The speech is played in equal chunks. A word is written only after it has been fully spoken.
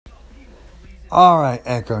All right,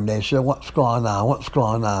 Anchor Nation, what's going on? What's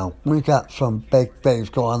going on? We got some big things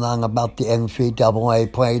going on about the NCAA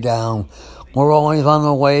playdown. We're always on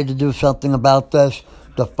the way to do something about this.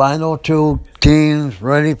 The final two teams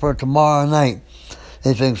ready for tomorrow night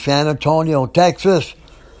is in San Antonio, Texas,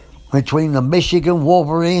 between the Michigan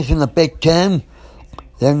Wolverines and the Big Ten.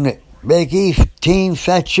 Then the Big East team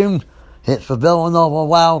section, it's the Villanova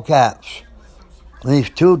Wildcats.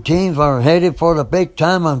 These two teams are headed for the big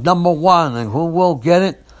time of number one, and who will get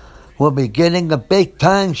it will be getting the big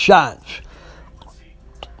time shots.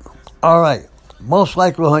 All right, most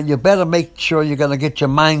likely you better make sure you're going to get your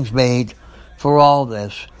minds made for all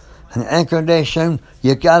this. And Anchor Nation,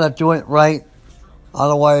 you got to do it right,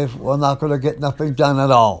 otherwise we're not going to get nothing done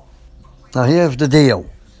at all. Now here's the deal.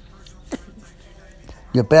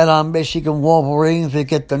 You bet on Michigan Wolverines to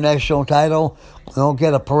get the national title, they'll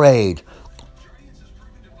get a parade.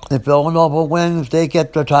 If Villanova wins, they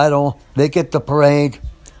get the title, they get the parade,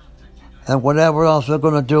 and whatever else they're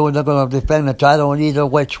going to do, they're going to defend the title, and either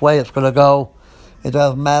which way it's going to go, it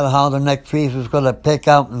doesn't matter how the next piece is going to pick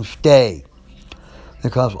out and stay.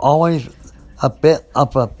 Because always a bit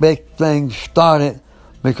of a big thing started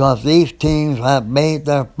because these teams have made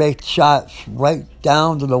their big shots right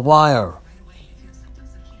down to the wire.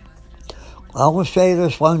 I will say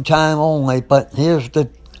this one time only, but here's the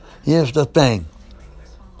thing.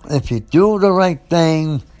 If you do the right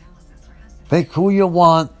thing, pick who you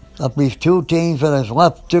want of these two teams that is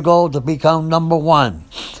left to go to become number one.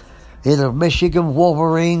 Either Michigan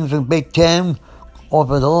Wolverines in Big Ten or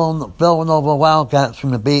the Villanova Wildcats from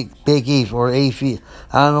the Big East or AC.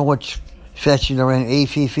 I don't know which section they're in,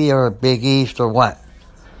 ACC or Big East or what.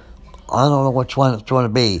 I don't know which one it's going to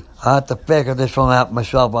be. I have to figure this one out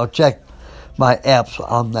myself. I'll check my apps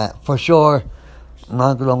on that for sure. I'm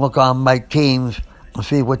going to look on my teams and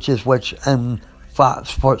see which is which, and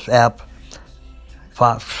Fox Sports app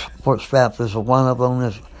is one of them.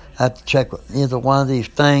 I have to check either one of these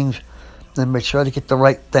things and make sure to get the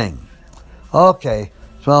right thing. Okay,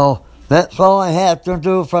 so that's all I have to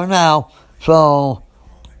do for now. So,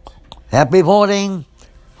 happy voting.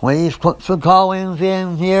 Please put some call-ins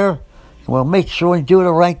in here. We'll make sure we do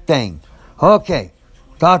the right thing. Okay,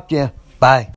 talk to you. Bye.